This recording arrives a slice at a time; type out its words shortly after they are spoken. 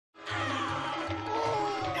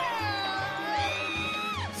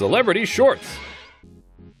Celebrity Shorts.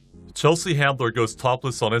 Chelsea Handler goes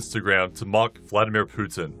topless on Instagram to mock Vladimir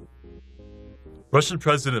Putin. Russian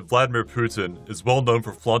President Vladimir Putin is well known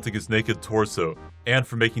for flaunting his naked torso and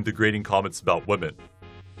for making degrading comments about women.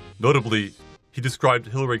 Notably, he described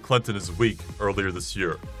Hillary Clinton as weak earlier this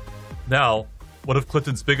year. Now, one of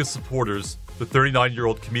Clinton's biggest supporters, the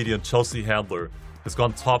 39-year-old comedian Chelsea Handler, has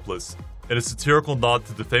gone topless in a satirical nod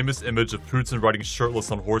to the famous image of Putin riding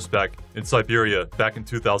shirtless on horseback in Siberia back in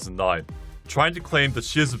 2009. Trying to claim that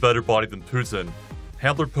she has a better body than Putin,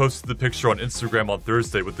 Handler posted the picture on Instagram on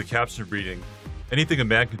Thursday with the caption reading, "Anything a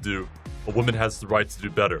man can do, a woman has the right to do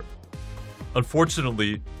better."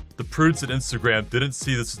 Unfortunately, the prudes at Instagram didn't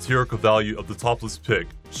see the satirical value of the topless pic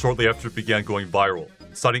shortly after it began going viral,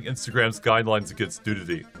 citing Instagram's guidelines against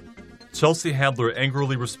nudity. Chelsea Handler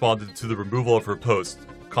angrily responded to the removal of her post,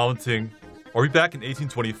 commenting, "Are we back in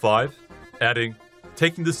 1825? Adding,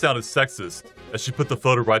 "Taking this down is sexist," as she put the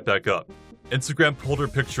photo right back up. Instagram pulled her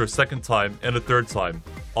picture a second time and a third time,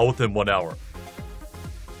 all within 1 hour.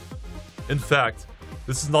 In fact,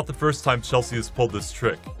 this is not the first time Chelsea has pulled this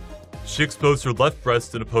trick. She exposed her left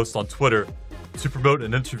breast in a post on Twitter to promote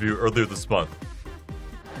an interview earlier this month.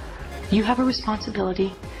 You have a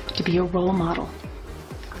responsibility to be a role model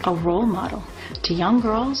to young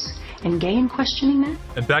girls and gay and questioning men.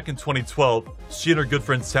 And back in 2012, she and her good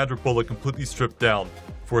friend Sandra Bullock completely stripped down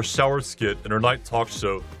for a shower skit in her night talk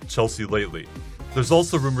show, Chelsea Lately. There's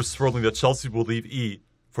also rumors swirling that Chelsea will leave E!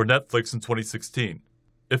 For Netflix in 2016.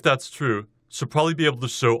 If that's true, she'll probably be able to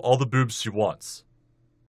show all the boobs she wants.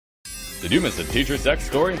 Did you miss a teacher sex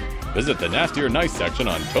story? Visit the Nasty or Nice section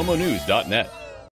on tomonews.net.